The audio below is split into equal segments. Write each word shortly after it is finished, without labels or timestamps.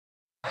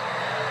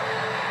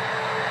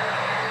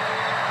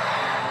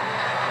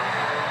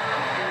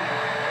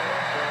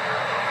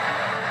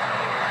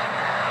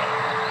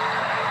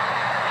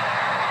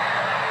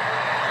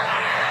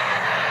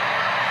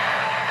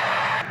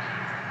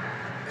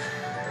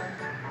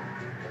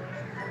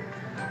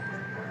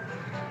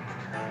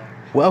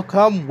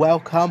Welcome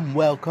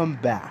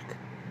back.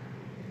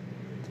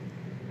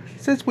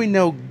 Since we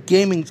know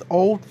gaming's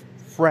old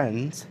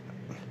friends,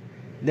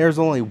 there's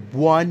only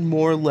one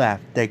more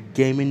left that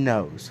gaming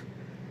knows.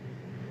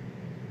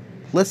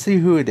 Let's see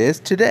who it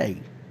is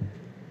today.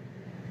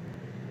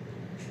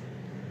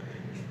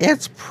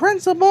 It's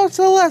Principal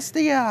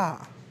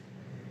Celestia!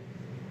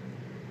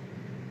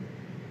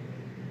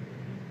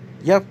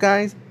 Yup,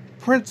 guys,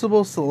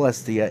 Principal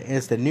Celestia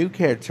is the new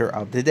character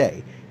of the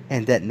day,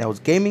 and that knows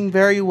gaming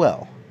very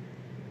well.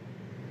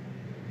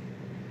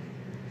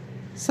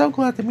 So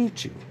glad to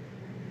meet you.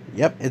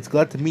 Yep, it's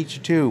glad to meet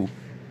you too,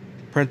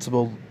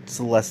 Principal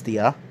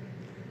Celestia.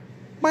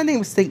 My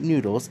name is Think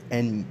Noodles,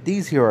 and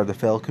these here are the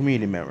fellow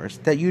community members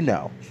that you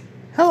know.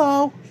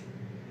 Hello!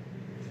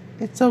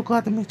 It's so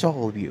glad to meet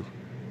all of you.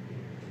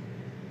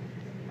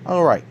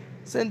 Alright,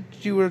 since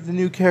you are the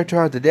new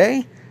character of the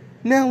day,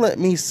 now let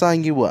me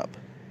sign you up.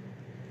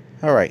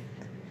 Alright,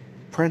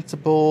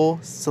 Principal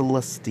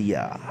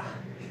Celestia.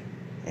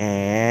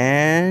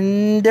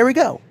 And there we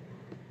go.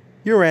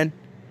 You're in.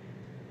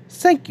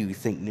 Thank you,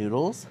 Think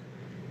Noodles.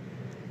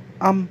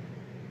 Hang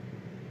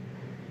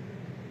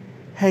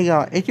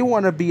on, if you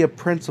want to be a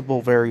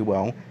principal very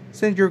well,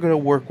 since you're going to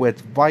work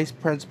with Vice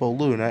Principal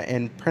Luna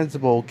and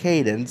Principal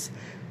Cadence,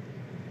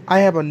 I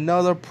have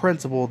another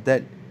principal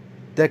that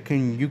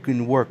you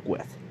can work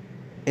with.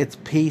 It's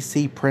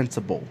PC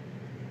Principal.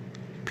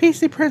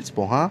 PC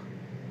Principal, huh?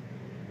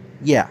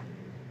 Yeah,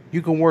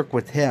 you can work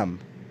with him,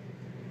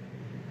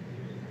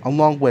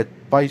 along with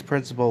Vice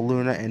Principal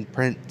Luna and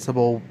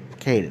Principal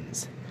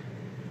Cadence.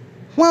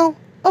 Well,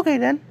 okay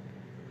then.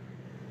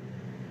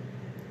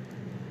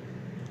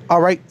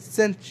 Alright,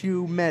 since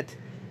you met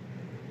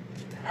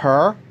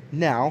her,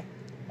 now,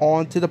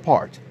 on to the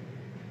part.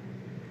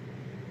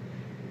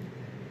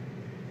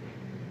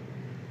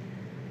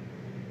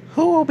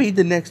 Who will be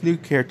the next new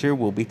character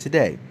will be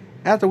today?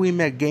 After we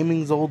met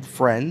gaming's old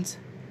friends,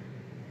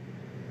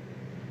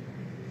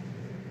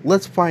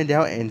 let's find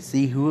out and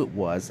see who it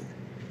was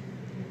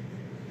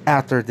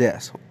after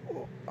this.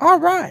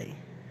 Alright.